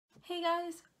Hey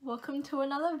guys, welcome to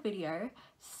another video.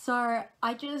 So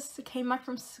I just came back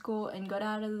from school and got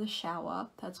out of the shower.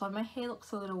 That's why my hair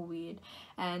looks a little weird,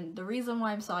 and the reason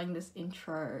why I'm starting this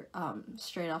intro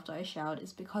straight after I showered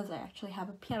is because I actually have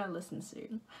a piano lesson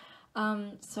soon.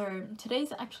 So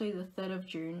today's actually the 3rd of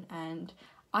June and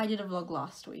I did a vlog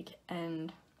last week,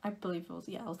 and I believe it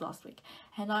was last week,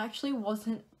 and I actually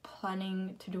wasn't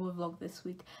planning to do a vlog this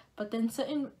week, but then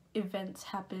certain events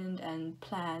happened and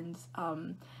plans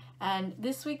and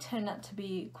this week turned out to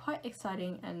be quite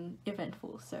exciting and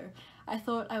eventful, so I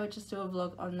thought I would just do a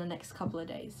vlog on the next couple of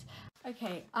days.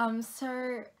 Okay, a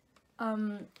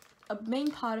main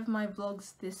part of my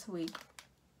vlogs this week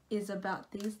is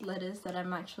about these letters that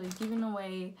I'm actually giving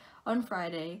away on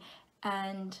Friday,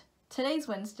 and today's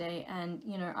Wednesday, and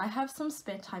you know, I have some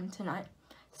spare time tonight,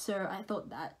 so I thought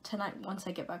that tonight, once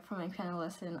I get back from my piano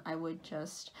lesson, I would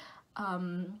just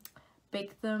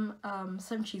bake them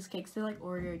some cheesecakes. They're like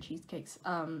Oreo cheesecakes.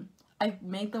 I've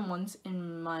made them once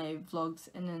in my vlogs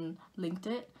and then linked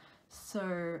it,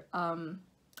 so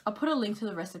I'll put a link to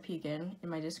the recipe again in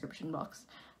my description box,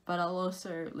 but I'll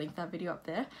also link that video up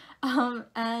there.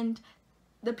 And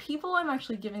the people I'm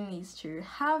actually giving these to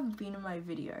have been in my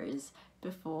videos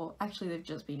before. Actually, they've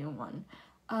just been in one,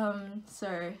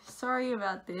 so sorry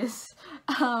about this.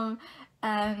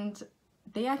 And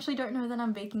they actually don't know that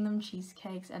I'm baking them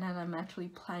cheesecakes and that I'm actually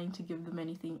planning to give them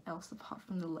anything else apart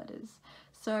from the letters.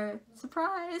 So,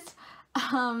 surprise!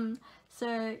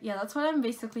 So yeah, that's what I'm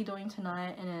basically doing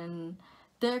tonight, and then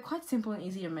they're quite simple and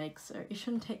easy to make, so it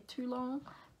shouldn't take too long.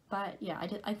 But yeah, I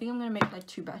think I'm gonna make like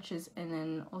 2 batches and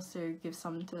then also give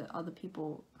some to other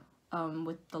people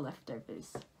with the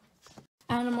leftovers.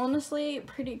 And I'm honestly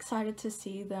pretty excited to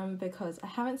see them because I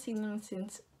haven't seen them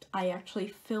since I actually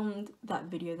filmed that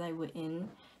video they were in,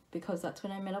 because that's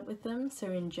when I met up with them, so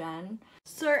in Jan.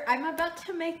 So I'm about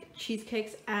to make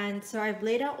cheesecakes, and so I've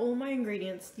laid out all my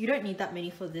ingredients. You don't need that many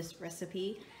for this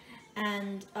recipe.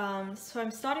 And so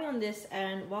I'm starting on this,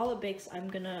 and while it bakes I'm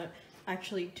gonna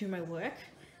actually do my work.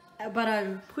 But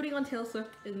I'm putting on Taylor Swift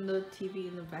in the TV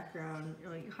in the background.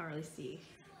 You can't really see,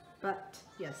 but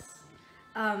yes.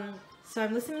 So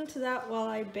I'm listening to that while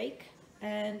I bake,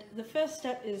 and the first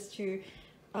step is to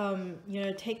you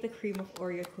know, take the cream of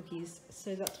Oreo cookies.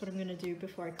 So that's what I'm gonna do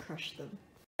before I crush them.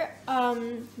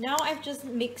 Now I've just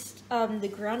mixed the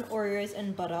ground Oreos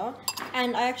and butter,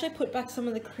 and I actually put back some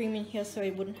of the cream in here so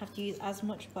I wouldn't have to use as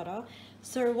much butter.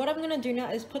 So what I'm gonna do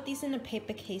now is put these in the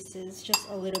paper cases just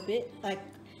a little bit, like,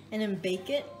 and then bake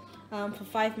it for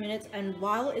 5 minutes. And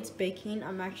while it's baking,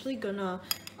 I'm actually gonna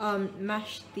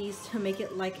mash these to make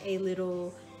it like a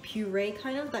little puree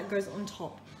kind of that goes on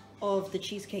top of the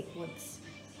cheesecake once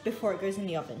before it goes in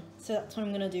the oven. So that's what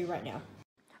I'm gonna do right now.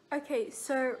 Okay,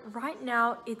 so right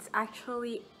now it's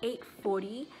actually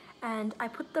 8:40, and I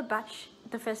put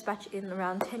the first batch in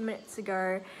around 10 minutes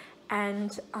ago,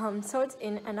 and so it's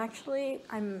in, and actually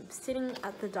I'm sitting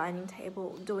at the dining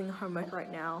table doing homework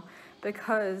right now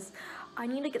because I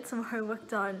need to get some homework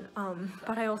done,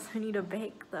 but I also need to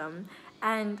bake them.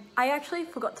 And I actually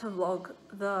forgot to vlog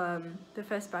the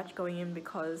first batch going in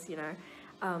because, you know,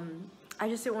 I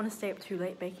just didn't want to stay up too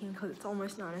late baking because it's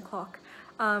almost 9 o'clock.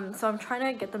 So I'm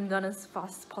trying to get them done as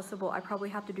fast as possible. I probably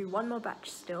have to do one more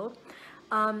batch still.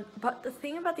 But the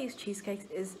thing about these cheesecakes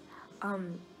is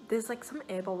there's like some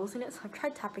air bubbles in it, so I've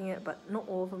tried tapping it, but not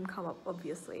all of them come up,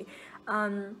 obviously.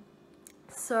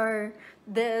 So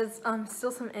there's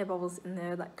still some air bubbles in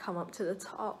there that come up to the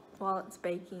top while it's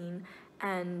baking,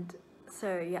 and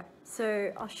so yeah,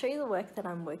 so I'll show you the work that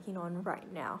I'm working on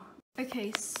right now.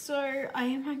 Okay, so I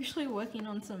am actually working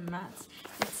on some maths.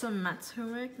 It's some maths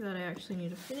homework that I actually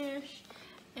need to finish,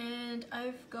 and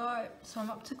I've got, so I'm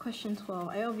up to question 12.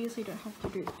 I obviously don't have to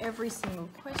do every single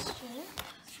question,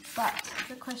 but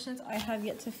the questions I have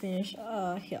yet to finish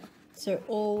are here. So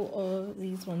all of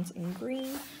these ones in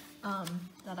green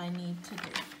that I need to do.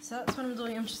 So that's what I'm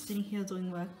doing. I'm just sitting here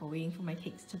doing work while waiting for my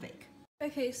cakes to bake.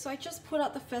 Okay, so I just put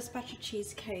out the first batch of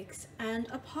cheesecakes, and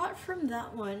apart from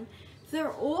that one,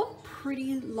 they're all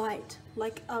pretty light.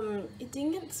 Like, it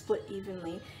didn't get split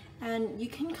evenly, and you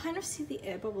can kind of see the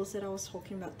air bubbles that I was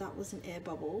talking about. That was an air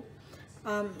bubble.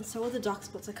 So all the dark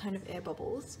spots are kind of air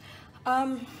bubbles.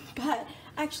 But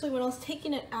actually when I was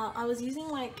taking it out, I was using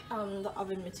like the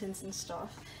oven mittens and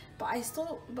stuff,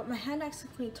 but my hand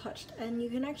accidentally touched, and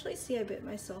you can actually see I bit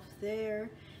myself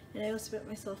there, and I also bit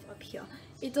myself up here.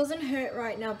 It doesn't hurt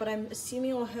right now, but I'm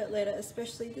assuming it will hurt later,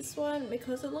 especially this one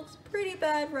because it looks pretty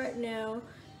bad right now.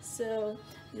 So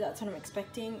that's what I'm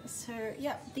expecting. So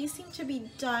yeah, these seem to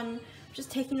be done. Just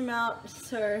taking them out.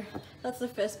 So that's the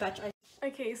first batch.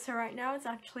 Okay, so right now it's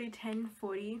actually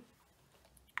 10:40,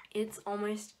 It's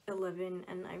almost 11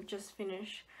 and I've just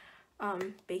finished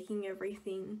baking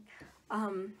everything.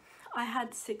 I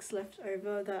had 6 left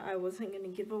over that I wasn't going to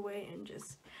give away and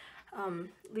just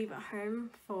leave at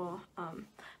home for my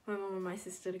mom and my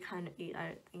sister to kind of eat. I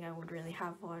don't think I would really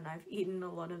have one. I've eaten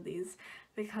a lot of these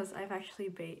because I've actually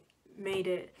made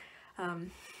it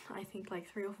I think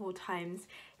like 3 or 4 times.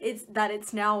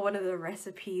 It's now one of the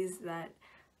recipes that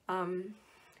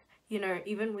you know,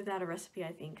 even without a recipe,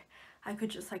 I think I could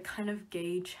just like kind of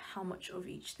gauge how much of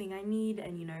each thing I need,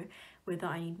 and you know, whether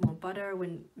I need more butter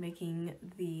when making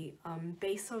the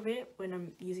base of it when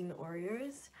I'm using the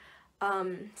Oreos.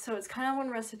 So it's kind of one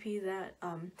recipe that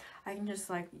I can just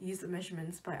like use the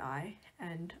measurements by eye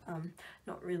and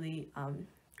not really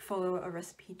follow a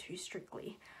recipe too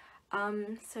strictly.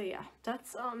 So yeah,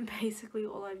 that's basically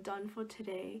all I've done for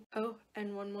today. Oh,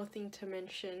 and one more thing to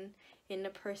mention, in the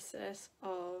process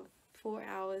of 4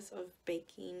 hours of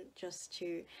baking just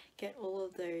to get all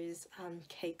of those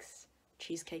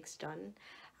cheesecakes done,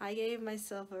 I gave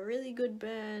myself a really good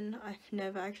burn. I've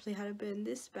never actually had a burn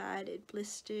this bad. It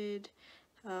blistered,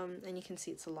 and you can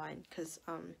see it's a line because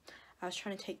I was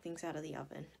trying to take things out of the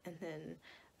oven, and then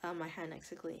my hand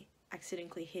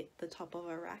accidentally hit the top of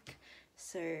a rack.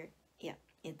 So yeah,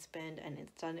 it's burned and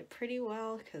it's done it pretty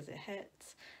well because it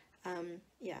hurts.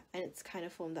 Yeah, and it's kind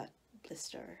of formed that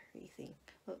blistery thing.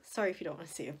 Well, sorry if you don't want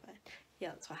to see it, but yeah,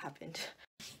 that's what happened.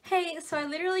 Hey, so I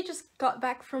literally just got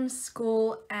back from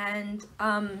school and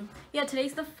yeah,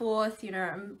 today's the 4th, you know,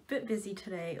 I'm a bit busy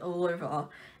today all over,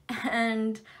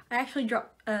 and I actually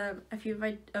dropped a few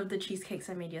of the cheesecakes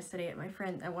I made yesterday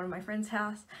at one of my friend's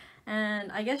house,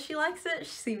 and I guess she likes it.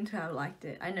 She seemed to have liked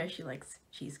it. I know she likes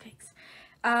cheesecakes.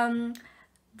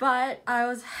 But I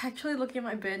was actually looking at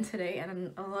my burn today,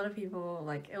 and a lot of people,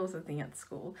 like, it was a thing at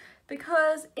school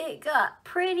because it got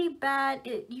pretty bad.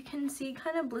 You can see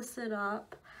kind of blistered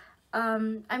up. I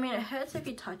mean, it hurts if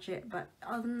you touch it, but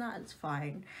other than that, it's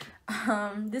fine.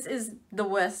 This is the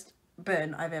worst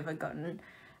burn I've ever gotten,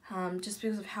 just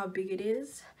because of how big it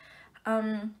is.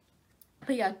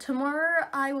 But yeah, tomorrow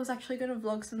I was actually going to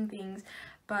vlog some things,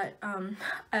 but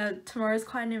tomorrow's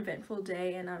quite an eventful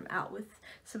day and I'm out with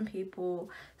some people,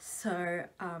 so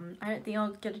I don't think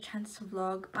I'll get a chance to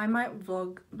vlog. I might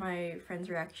vlog my friends'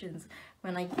 reactions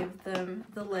when I give them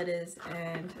the letters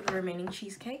and the remaining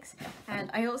cheesecakes, and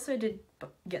I also did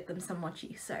get them some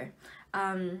mochi, so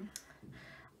I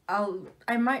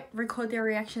might record their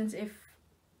reactions. If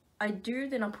I do,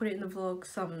 then I'll put it in the vlog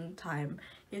sometime.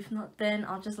 If not, then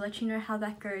I'll just let you know how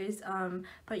that goes.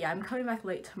 But yeah, I'm coming back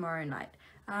late tomorrow night.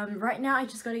 Right now I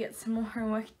just got to get some more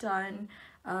homework done,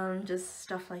 just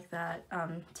stuff like that,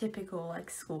 typical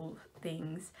like school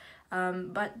things.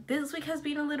 But this week has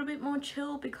been a little bit more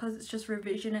chill because it's just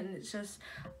revision and it's just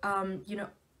you know,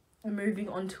 moving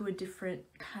on to a different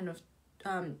kind of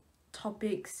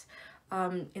topics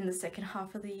in the second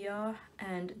half of the year,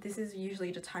 and this is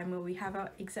usually the time where we have our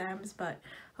exams, but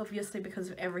obviously because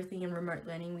of everything in remote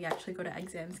learning we actually got our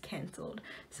exams cancelled,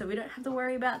 so we don't have to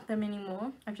worry about them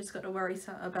anymore. I've just got to worry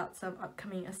about some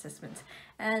upcoming assessments,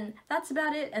 and that's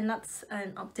about it, and that's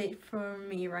an update from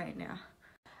me right now.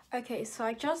 Okay, so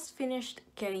I just finished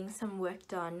getting some work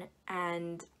done,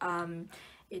 and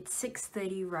it's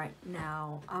 6:30 right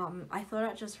now. I thought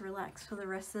I'd just relax for the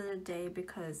rest of the day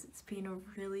because it's been a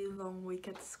really long week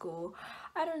at school.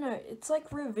 I don't know, it's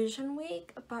like revision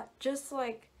week, but just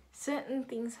like certain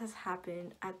things has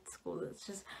happened at school that's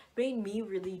just made me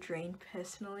really drained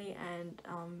personally, and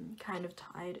kind of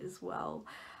tired as well.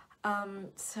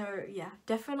 So yeah,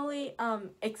 definitely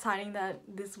exciting that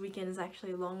this weekend is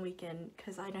actually a long weekend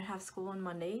because I don't have school on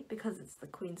Monday because it's the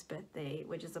Queen's birthday,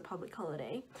 which is a public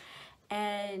holiday.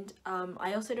 And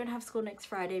I also don't have school next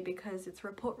Friday because it's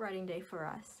report writing day for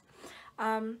us.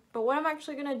 But what I'm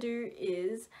actually going to do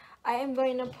is I am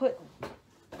going to put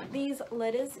these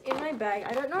letters in my bag.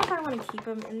 I don't know if I want to keep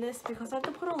them in this because I have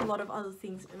to put a lot of other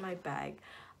things in my bag.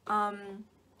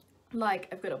 Like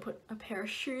I've got to put a pair of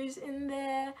shoes in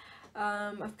there.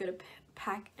 I've got to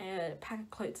pack a pack of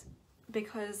clothes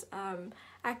because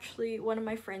actually one of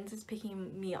my friends is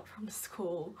picking me up from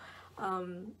school.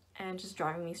 And just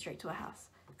driving me straight to her house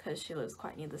because she lives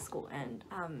quite near the school, and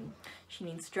she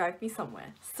needs to drive me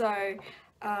somewhere. So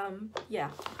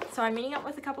yeah, so I'm meeting up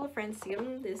with a couple of friends to give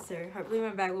them this, so hopefully my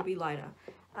bag will be lighter.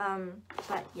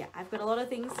 But yeah, I've got a lot of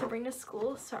things to bring to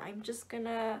school, so I'm just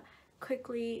gonna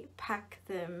quickly pack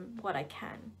them what I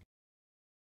can.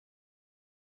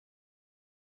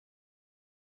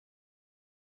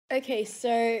 Okay,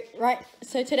 so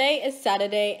today is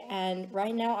Saturday, and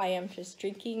right now I am just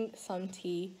drinking some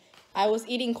tea. I was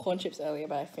eating corn chips earlier,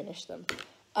 but I finished them.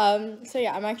 So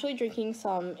yeah, I'm actually drinking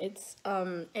some. It's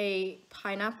a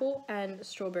pineapple and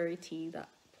strawberry tea that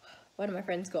one of my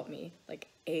friends got me like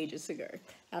ages ago,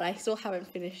 and I still haven't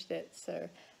finished it. So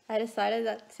I decided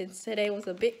that since today was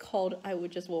a bit cold, I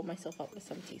would just warm myself up with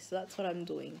some tea. So that's what I'm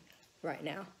doing right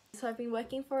now. So I've been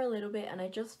working for a little bit, and I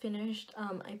just finished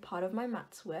a part of my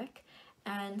maths work.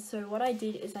 And so what I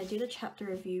did is I did a chapter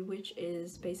review, which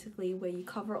is basically where you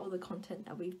cover all the content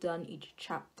that we've done each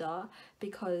chapter,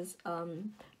 because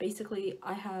basically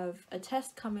I have a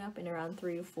test coming up in around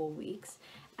 3 or 4 weeks,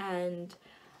 and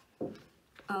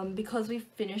because we've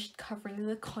finished covering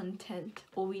the content,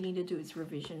 all we need to do is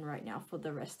revision right now for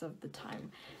the rest of the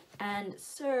time. And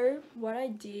so what I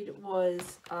did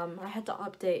was I had to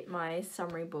update my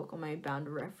summary book or my bound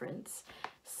reference.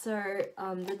 So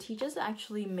the teachers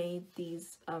actually made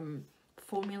these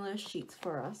formula sheets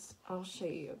for us. I'll show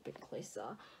you a bit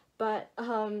closer. But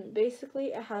basically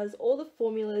it has all the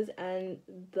formulas and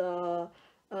the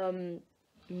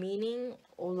meaning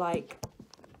or like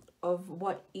of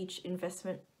what each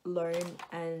investment, loan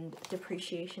and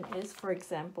depreciation is. For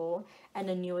example, an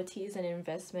annuity is an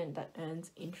investment that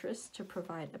earns interest to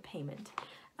provide a payment.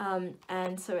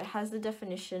 And so it has the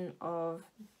definition of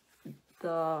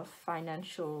the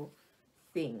financial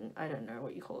thing, I don't know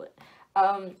what you call it,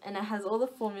 and it has all the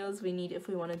formulas we need if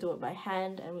we want to do it by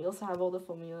hand, and we also have all the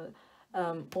formulas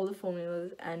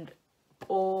and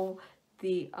all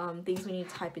the things we need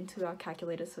to type into our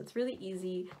calculator. So it's really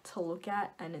easy to look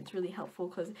at, and it's really helpful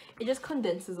because it just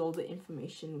condenses all the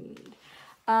information we need.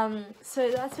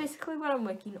 So that's basically what I'm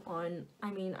working on.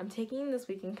 I mean, I'm taking this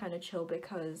weekend kind of chill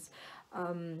because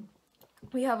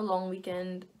we have a long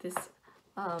weekend this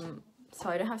so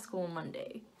I don't have school on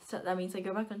Monday, so that means I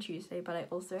go back on Tuesday, but I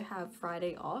also have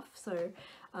Friday off. So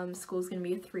school's gonna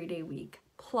be a 3-day week,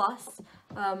 plus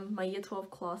my year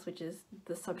 12 class, which is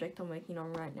the subject I'm working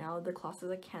on right now. The classes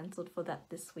are cancelled for that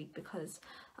this week because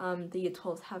the year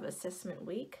 12s have assessment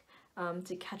week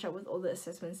to catch up with all the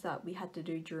assessments that we had to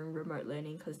do during remote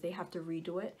learning, because they have to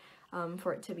redo it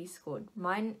for it to be scored.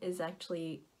 Mine is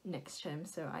actually next term,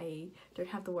 so I don't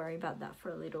have to worry about that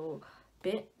for a little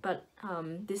bit, but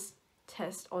this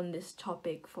test on this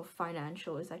topic for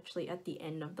financial is actually at the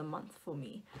end of the month for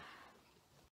me.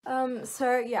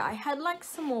 So yeah, I had like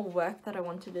some more work that I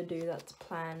wanted to do that's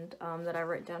planned, that I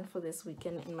wrote down for this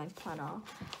weekend in my planner,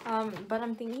 but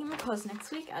I'm thinking because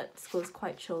next week at school is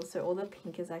quite chill, so all the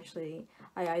pink is actually,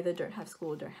 I either don't have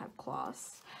school or don't have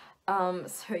class.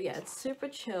 So yeah, it's super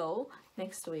chill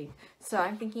next week, so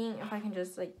I'm thinking if I can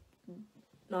just like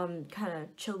kind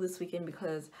of chill this weekend,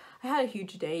 because I had a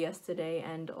huge day yesterday,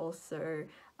 and also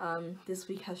this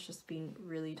week has just been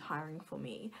really tiring for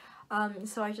me.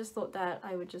 So I just thought that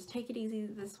I would just take it easy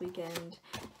this weekend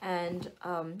and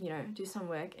you know, do some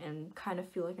work and kind of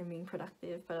feel like I'm being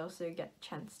productive, but also get a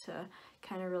chance to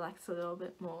kind of relax a little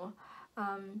bit more.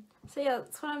 So yeah,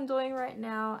 that's what I'm doing right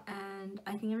now, and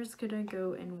I think I'm just gonna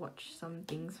go and watch some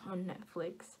things on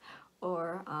Netflix,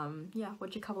 or yeah,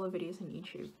 watch a couple of videos on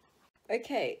YouTube.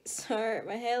 Okay, so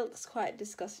my hair looks quite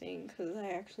disgusting because I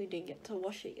actually didn't get to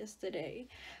wash it yesterday.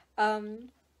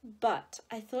 But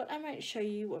I thought I might show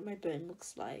you what my burn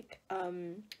looks like.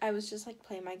 I was just like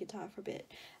playing my guitar for a bit.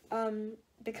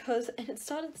 Because, and it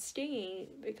started stinging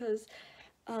because,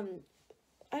 I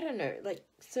don't know, like,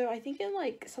 so I think it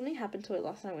like, something happened to it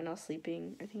last night when I was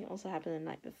sleeping. I think it also happened the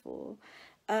night before.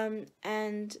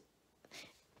 And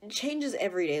it changes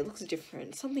every day, it looks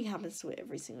different. Something happens to it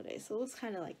every single day, so it looks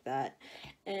kind of like that.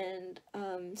 And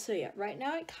so yeah, right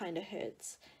now it kind of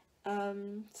hurts. So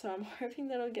I'm hoping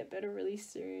that it'll get better really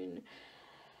soon.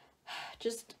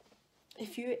 Just,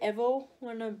 if you ever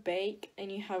want to bake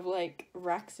and you have like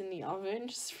racks in the oven,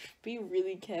 just be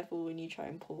really careful when you try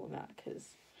and pull them out,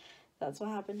 because that's what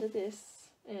happened to this.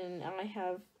 And I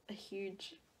have a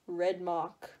huge red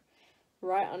mark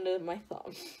right under my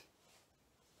thumb.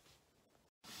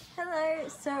 Hello,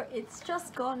 so it's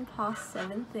just gone past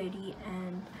 7:30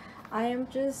 and I am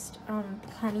just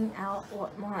planning out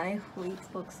what my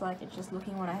week looks like. It's just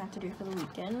looking what I have to do for the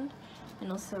weekend and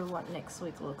also what next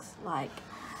week looks like.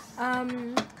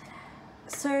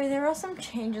 So there are some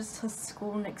changes to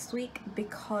school next week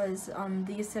because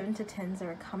the year 7 to 10s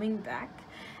are coming back,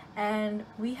 and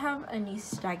we have a new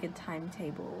staggered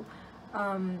timetable.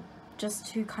 Just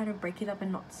to kind of break it up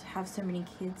and not have so many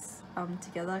kids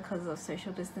together because of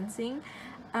social distancing.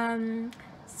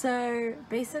 So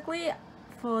basically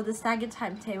for the staggered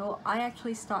timetable, I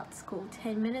actually start school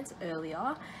 10 minutes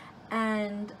earlier,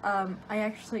 and I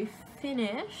actually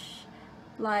finish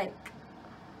like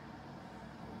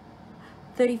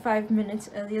 35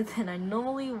 minutes earlier than I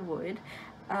normally would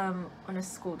on a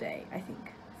school day. I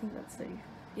think that's 30.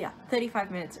 yeah,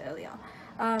 35 minutes earlier.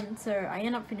 So I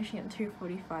end up finishing at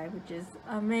 2:45, which is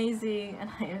amazing, and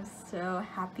I am so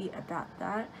happy about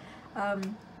that.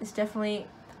 It's definitely,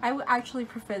 I would actually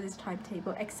prefer this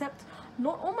timetable, except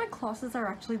not all my classes are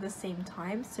actually the same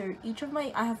time. So each of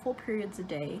I have 4 periods a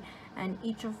day, and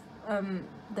each of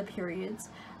the periods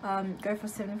go for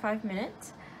 75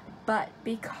 minutes. But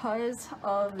because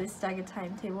of this staggered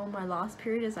timetable, my last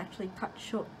period is actually cut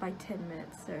short by 10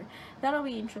 minutes. So that'll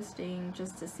be interesting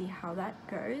just to see how that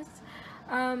goes.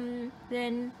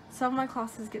 Then some of my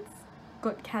classes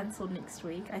got cancelled next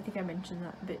week. I think I mentioned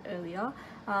that a bit earlier,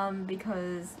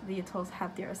 because the year 12s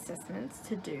have their assessments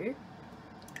to do.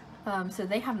 So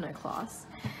they have no class.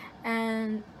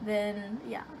 And then,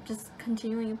 yeah, just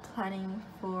continuing planning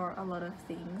for a lot of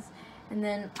things. And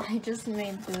then I just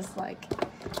made this like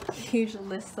huge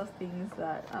list of things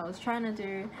that I was trying to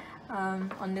do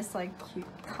on this like cute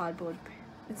cardboard.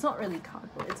 It's not really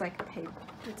cardboard, it's like paper.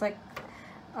 It's like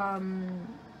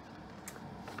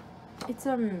it's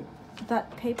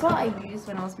that paper I used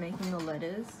when I was making the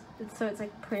letters. So it's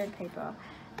like printed paper,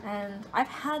 and I've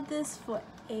had this for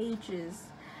ages,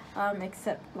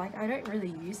 except like I don't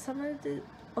really use some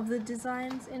of the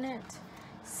designs in it.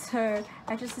 So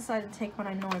I just decided to take one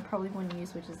I know I probably wouldn't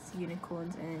use, which is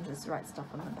unicorns, and just write stuff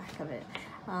on the back of it,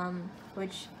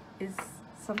 which is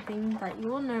something that you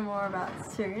will know more about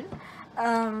soon.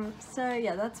 So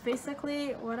yeah, that's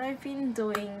basically what I've been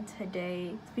doing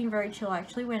today. It's been very chill. I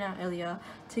actually went out earlier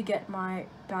to get my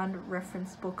bound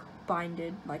reference book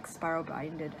binded, like spiral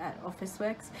binded at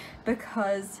Officeworks,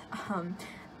 because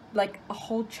like a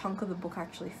whole chunk of the book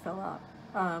actually fell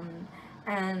out,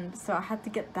 and so I had to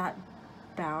get that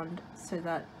bound so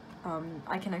that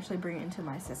I can actually bring it into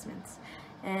my assessments.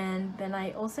 And then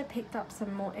I also picked up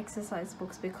some more exercise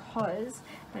books because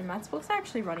my maths books are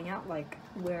actually running out, like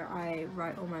where I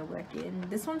write all my work in.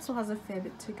 This one still has a fair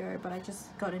bit to go, but I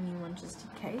just got a new one just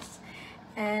in case.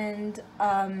 And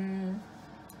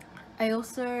I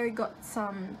also got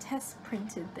some tests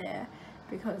printed there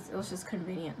because it was just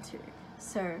convenient too.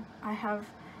 So I have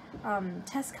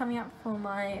tests coming up for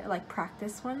my like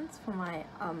practice ones for my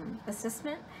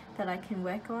assessment that I can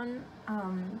work on.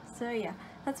 So yeah,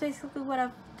 that's basically what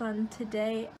I've done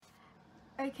today.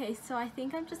 Okay, so I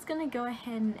think I'm just gonna go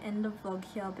ahead and end the vlog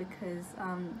here because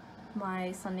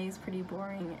my Sunday is pretty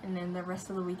boring, and then the rest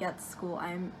of the week at school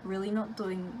I'm really not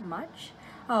doing much.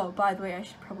 Oh, by the way, I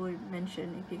should probably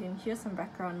mention, if you can hear some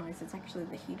background noise, it's actually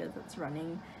the heater that's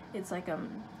running. It's like a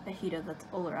heater that's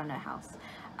all around our house.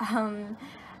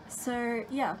 So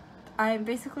yeah, I'm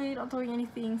basically not doing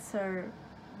anything, so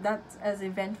that's as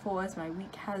eventful as my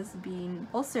week has been.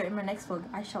 Also, in my next vlog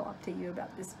I shall update you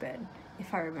about this bed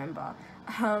if I remember.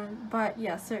 But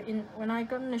yeah, so when I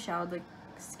got in the shower, the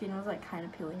skin was like kind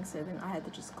of peeling, so then I had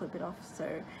to just clip it off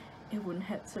so it wouldn't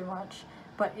hurt so much.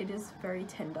 But it is very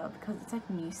tender because it's like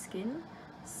new skin,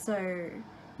 so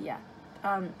yeah,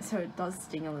 so it does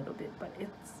sting a little bit, but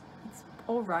it's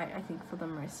alright, I think, for the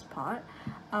most part.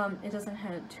 It doesn't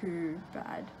hurt too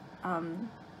bad.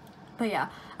 But yeah,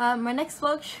 my next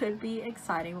vlog should be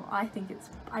exciting. Well, I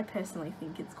personally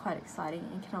think it's quite exciting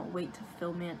and cannot wait to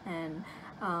film it and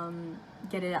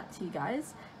get it out to you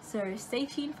guys. So stay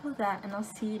tuned for that, and I'll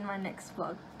see you in my next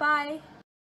vlog. Bye!